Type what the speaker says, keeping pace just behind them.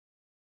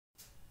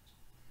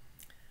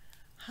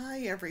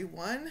Hi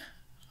everyone,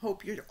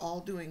 hope you're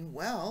all doing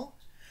well.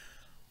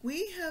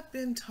 We have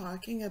been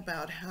talking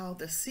about how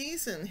the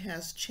season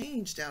has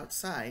changed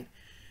outside.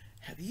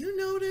 Have you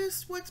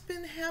noticed what's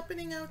been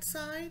happening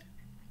outside?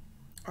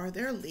 Are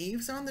there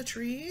leaves on the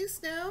trees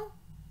now?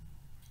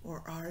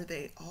 Or are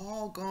they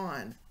all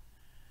gone?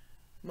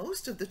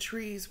 Most of the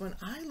trees, when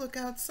I look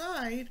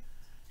outside,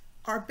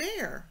 are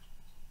bare.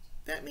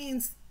 That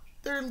means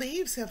their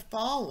leaves have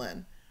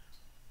fallen.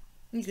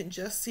 You can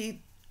just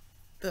see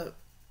the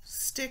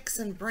sticks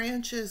and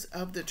branches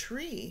of the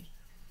tree.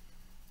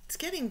 It's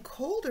getting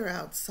colder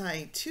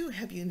outside too.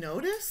 Have you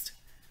noticed?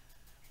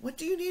 What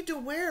do you need to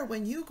wear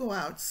when you go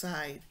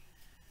outside?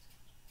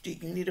 Do you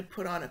need to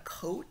put on a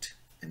coat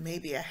and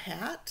maybe a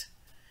hat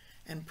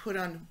and put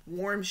on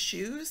warm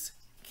shoes?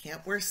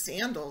 Can't wear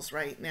sandals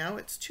right now.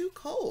 It's too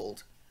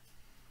cold.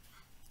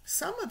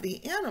 Some of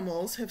the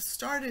animals have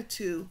started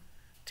to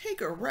take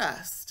a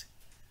rest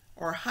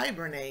or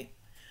hibernate.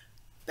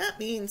 That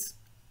means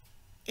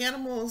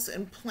animals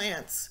and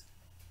plants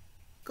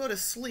go to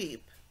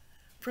sleep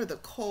for the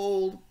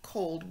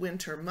cold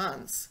winter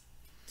months.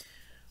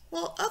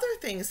 Well, other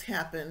things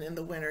happen in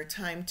the winter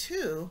time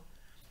too.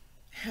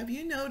 Have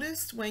you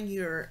noticed when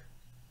you're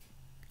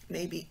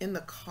maybe in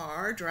the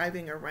car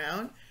driving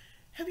around,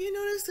 have you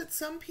noticed that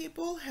some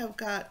people have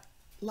got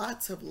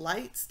lots of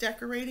lights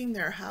decorating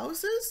their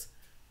houses?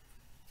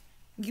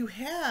 You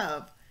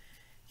have.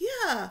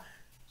 Yeah.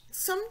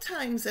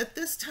 Sometimes at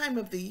this time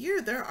of the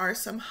year, there are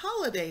some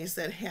holidays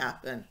that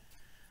happen.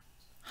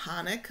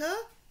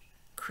 Hanukkah,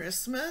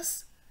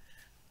 Christmas,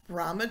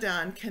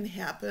 Ramadan can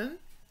happen,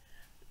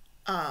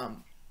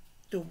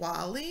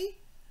 Diwali.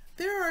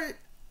 There are,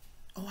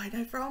 oh,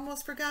 I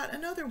almost forgot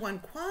another one,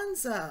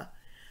 Kwanzaa.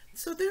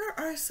 So there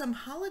are some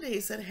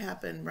holidays that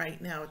happen right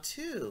now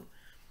too.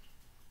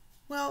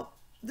 Well,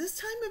 this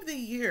time of the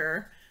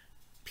year,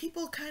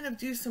 people kind of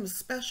do some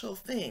special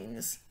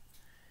things.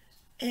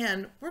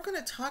 And we're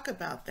going to talk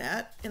about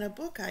that in a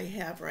book I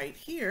have right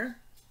here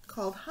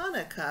called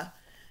Hanukkah.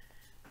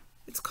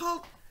 It's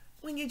called,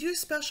 when you do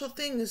special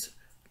things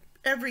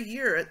every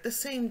year at the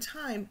same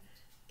time,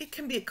 it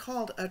can be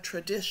called a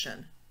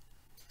tradition.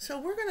 So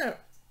we're going to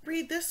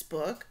read this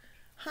book,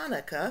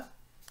 Hanukkah,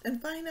 and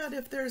find out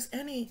if there's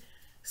any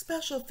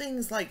special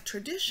things like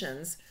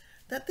traditions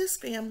that this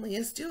family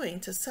is doing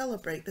to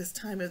celebrate this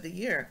time of the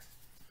year.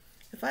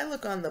 If I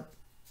look on the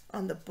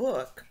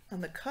book,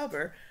 on the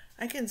cover,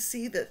 I can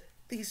see that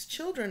these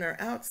children are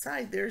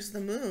outside. There's the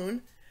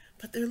moon,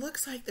 but there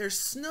looks like there's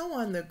snow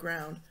on the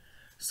ground.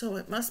 So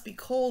it must be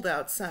cold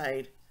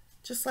outside.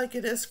 Just like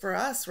it is for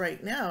us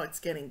right now, it's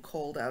getting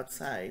cold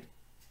outside.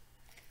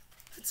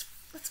 Let's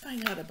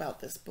find out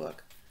about this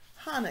book.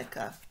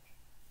 Hanukkah.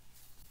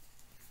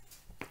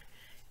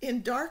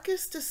 In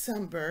darkest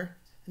December,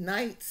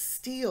 night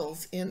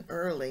steals in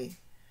early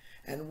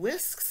and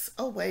whisks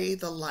away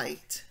the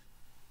light.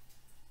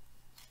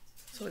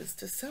 So it's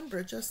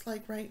December, just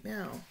like right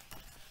now.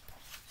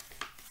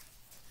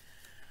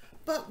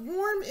 But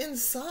warm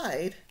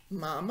inside,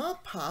 Mama,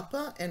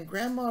 Papa, and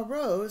Grandma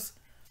Rose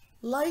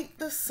light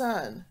the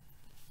sun.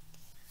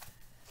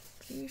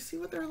 Can you see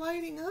what they're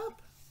lighting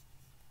up?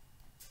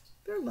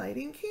 They're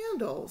lighting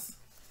candles.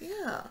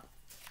 Yeah.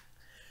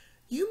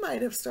 You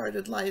might have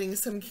started lighting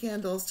some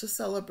candles to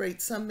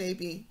celebrate some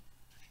maybe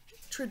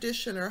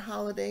tradition or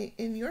holiday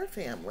in your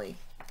family.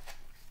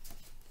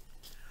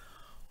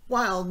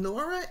 While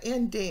Nora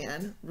and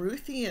Dan,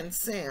 Ruthie and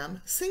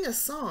Sam sing a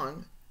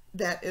song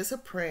that is a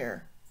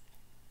prayer.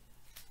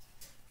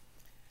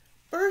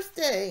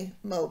 Birthday,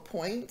 Mo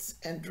points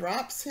and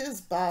drops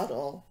his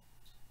bottle.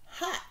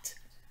 Hot.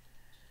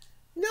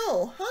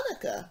 No,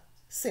 Hanukkah,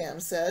 Sam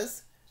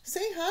says.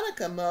 Say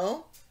Hanukkah,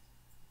 Mo.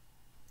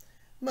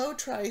 Mo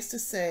tries to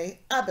say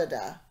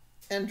Abada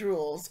and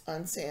drools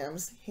on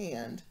Sam's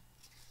hand.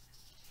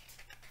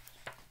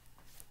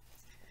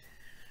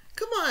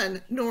 Come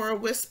on, Nora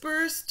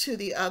whispers to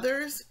the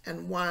others,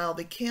 and while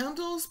the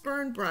candles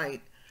burn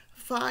bright,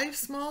 5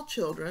 small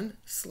children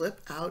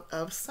slip out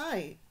of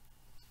sight.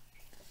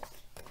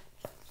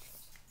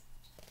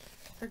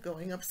 They're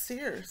going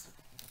upstairs.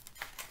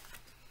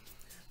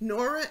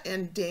 Nora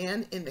and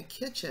Dan in the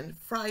kitchen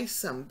fry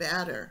some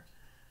batter.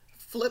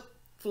 Flip,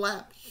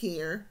 flap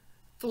here,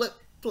 flip,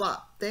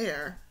 flop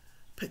there.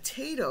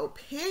 Potato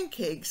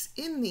pancakes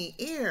in the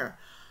air.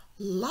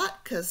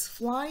 Latkes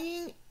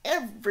flying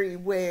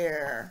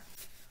everywhere.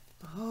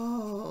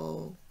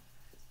 Oh,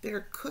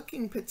 they're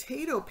cooking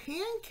potato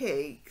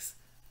pancakes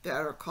that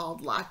are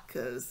called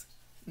latkes.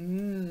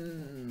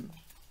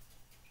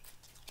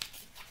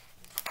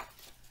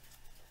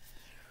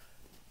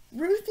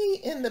 Ruthie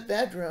in the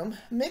bedroom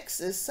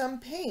mixes some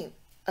paint.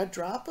 A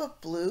drop of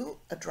blue,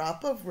 a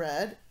drop of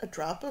red, a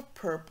drop of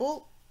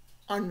purple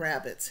on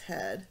Rabbit's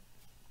head.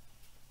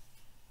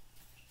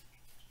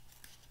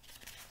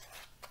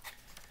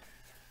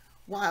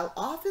 While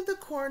off in the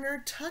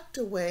corner, tucked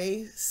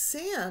away,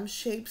 Sam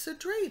shapes a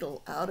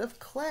dreidel out of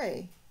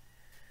clay.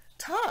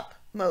 Top,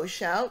 Mo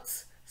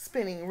shouts,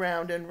 spinning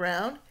round and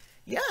round.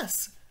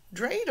 Yes,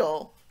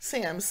 dreidel,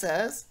 Sam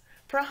says,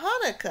 for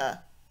Hanukkah.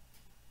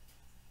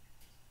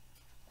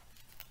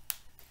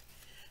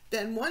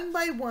 Then one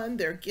by one,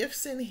 their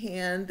gifts in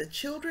hand, the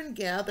children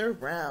gather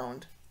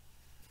round.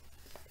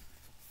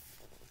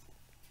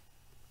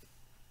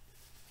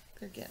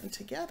 They're getting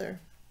together.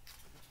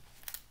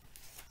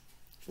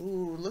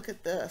 Ooh, look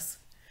at this.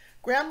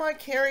 Grandma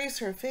carries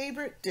her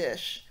favorite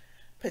dish,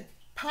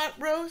 pot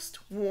roast,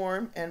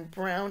 warm and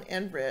brown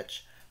and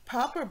rich.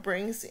 Papa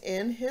brings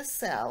in his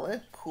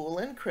salad, cool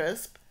and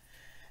crisp,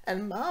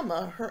 and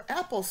Mama her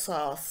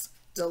applesauce,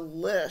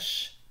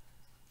 delish.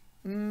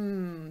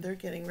 They're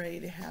getting ready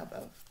to have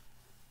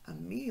a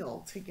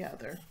meal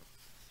together.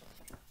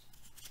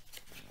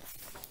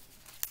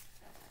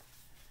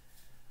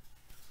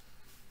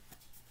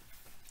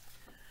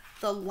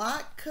 The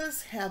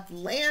latkes have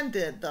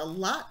landed, the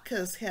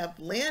latkes have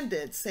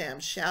landed, Sam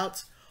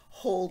shouts,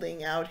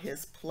 holding out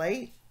his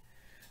plate.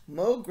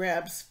 Mo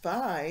grabs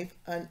 5,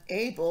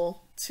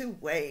 unable to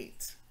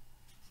wait.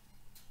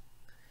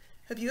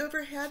 Have you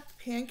ever had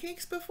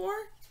pancakes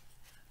before?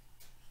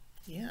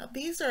 Yeah,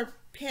 these are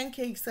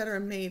pancakes that are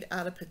made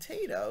out of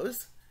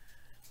potatoes,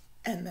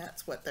 and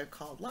that's what they're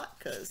called,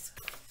 latkes.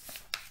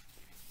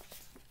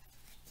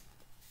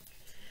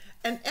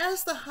 And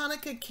as the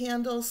Hanukkah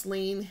candles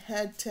lean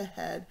head to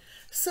head,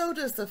 so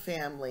does the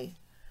family.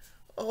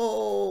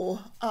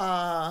 Oh,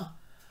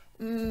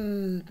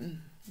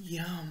 yum.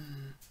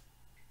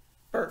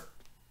 Burp.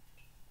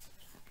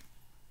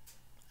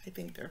 I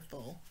think they're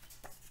full.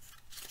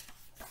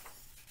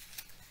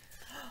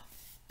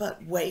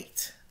 But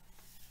wait,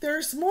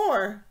 there's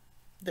more.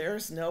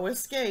 There's no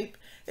escape.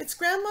 It's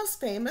Grandma's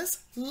famous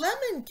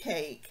lemon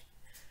cake.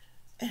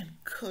 And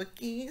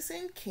cookies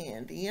and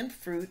candy and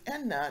fruit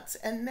and nuts,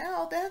 and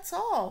now that's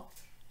all.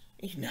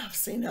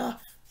 Enough's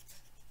enough.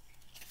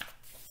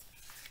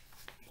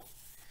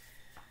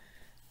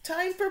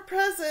 Time for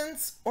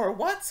presents, or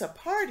what's a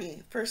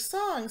party, for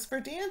songs,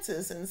 for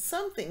dances, and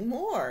something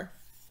more.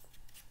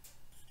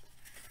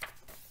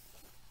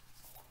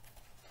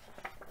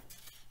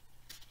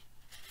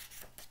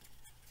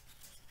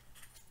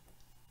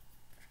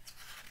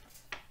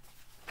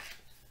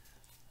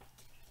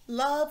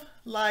 Love,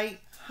 light,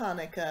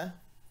 Hanukkah.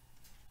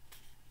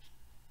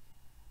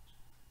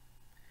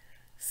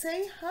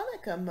 Say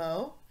Hanukkah,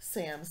 Mo,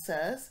 Sam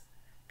says.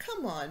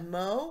 Come on,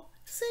 Mo,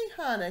 say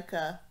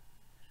Hanukkah.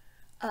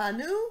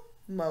 Anu,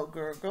 Mo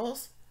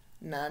gurgles.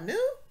 Nanu,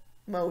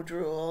 Mo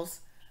drools.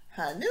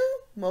 Hanu,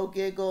 Mo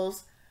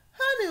giggles.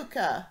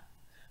 Hanukkah.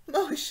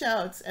 Mo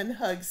shouts and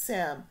hugs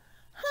Sam.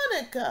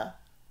 Hanukkah.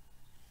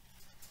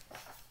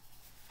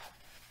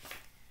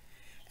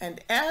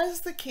 And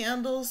as the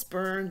candles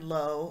burn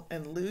low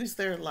and lose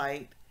their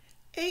light,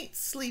 8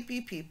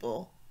 sleepy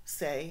people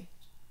say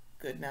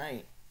good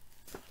night.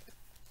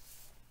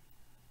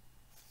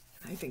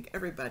 I think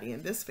everybody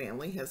in this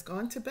family has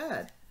gone to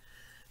bed.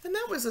 And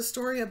that was a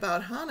story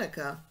about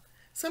Hanukkah,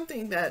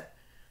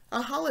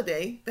 a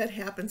holiday that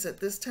happens at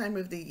this time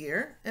of the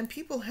year, and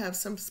people have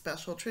some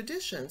special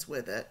traditions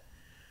with it.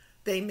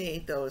 They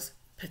made those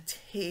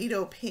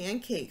potato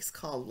pancakes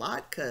called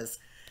latkes.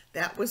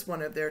 That was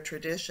one of their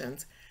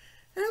traditions.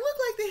 And it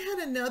looked like they had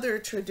another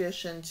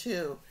tradition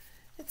too.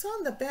 It's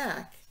on the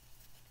back.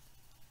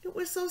 It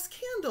was those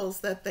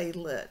candles that they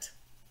lit.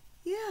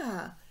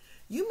 Yeah,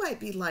 you might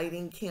be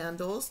lighting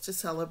candles to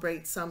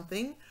celebrate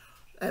something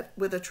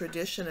with a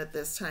tradition at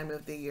this time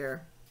of the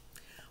year.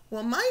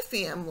 Well, my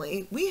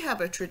family, we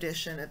have a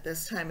tradition at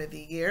this time of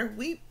the year.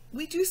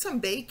 We do some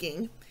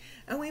baking,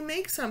 and we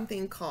make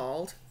something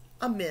called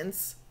a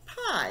mince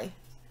pie.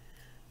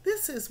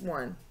 This is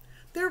one.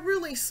 They're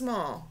really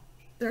small.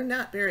 They're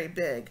not very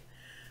big.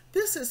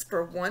 This is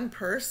for one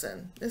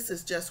person. This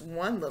is just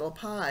one little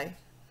pie.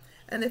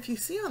 And if you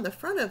see on the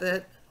front of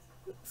it,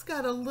 it's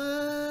got a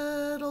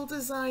little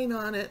design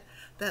on it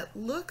that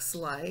looks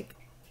like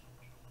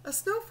a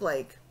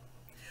snowflake.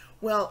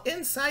 Well,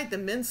 inside the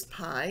mince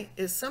pie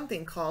is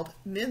something called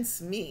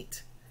mince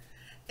meat.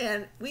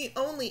 And we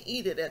only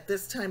eat it at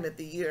this time of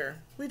the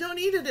year. We don't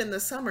eat it in the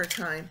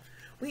summertime.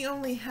 We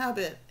only have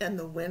it in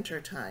the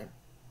winter time.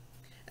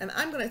 And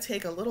I'm going to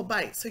take a little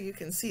bite so you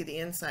can see the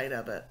inside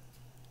of it.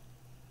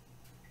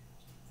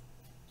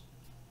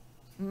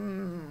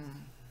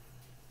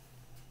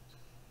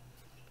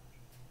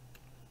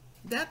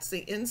 That's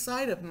the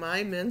inside of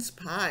my mince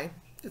pie.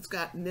 It's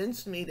got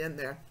minced meat in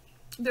there.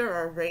 There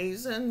are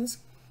raisins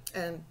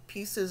and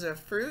pieces of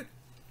fruit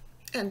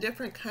and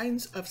different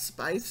kinds of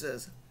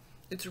spices.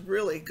 It's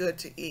really good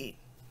to eat.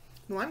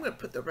 Well, I'm going to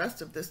put the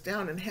rest of this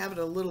down and have it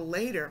a little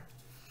later.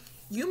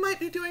 You might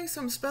be doing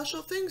some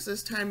special things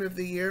this time of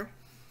the year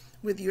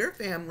with your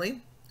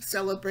family,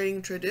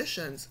 celebrating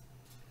traditions.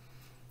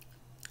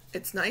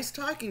 It's nice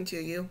talking to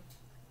you.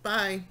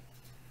 Bye.